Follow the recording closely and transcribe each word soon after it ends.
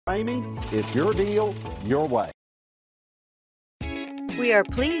Ramey, it's your deal, your way. We are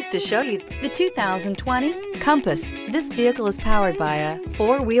pleased to show you the 2020 Compass. This vehicle is powered by a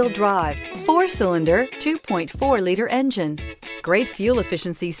 4-wheel drive, 4-cylinder, 2.4-liter engine. Great fuel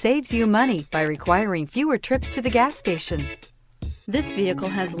efficiency saves you money by requiring fewer trips to the gas station. This vehicle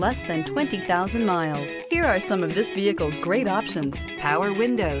has less than 20,000 miles. Here are some of this vehicle's great options: power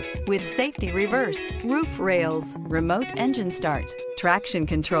windows with safety reverse, roof rails, remote engine start, traction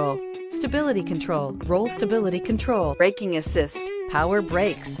control, stability control, roll stability control, braking assist, power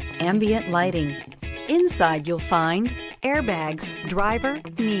brakes, ambient lighting. Inside you'll find airbags, driver,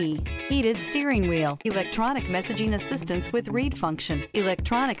 knee, heated steering wheel, electronic messaging assistance with read function,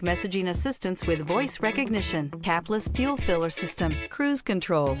 electronic messaging assistance with voice recognition, capless fuel filler system, cruise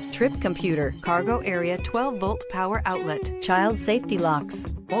control, trip computer, cargo area 12-volt power outlet, child safety locks,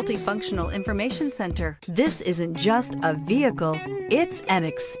 multifunctional information center. This isn't just a vehicle, it's an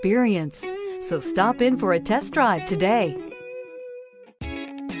experience. So stop in for a test drive today.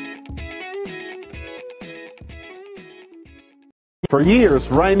 For years,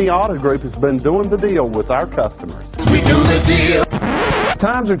 Ramey Auto Group has been doing the deal with our customers. We do the deal.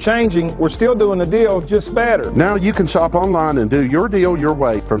 Times are changing. We're still doing the deal, just better. Now you can shop online and do your deal your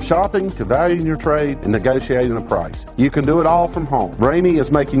way, from shopping to valuing your trade and negotiating a price. You can do it all from home. Ramey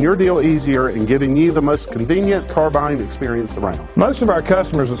is making your deal easier and giving you the most convenient car buying experience around. Most of our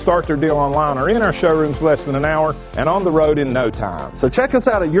customers that start their deal online are in our showrooms less than an hour and on the road in no time. So check us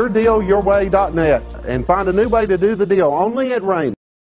out at yourdealyourway.net and find a new way to do the deal only at Ramey.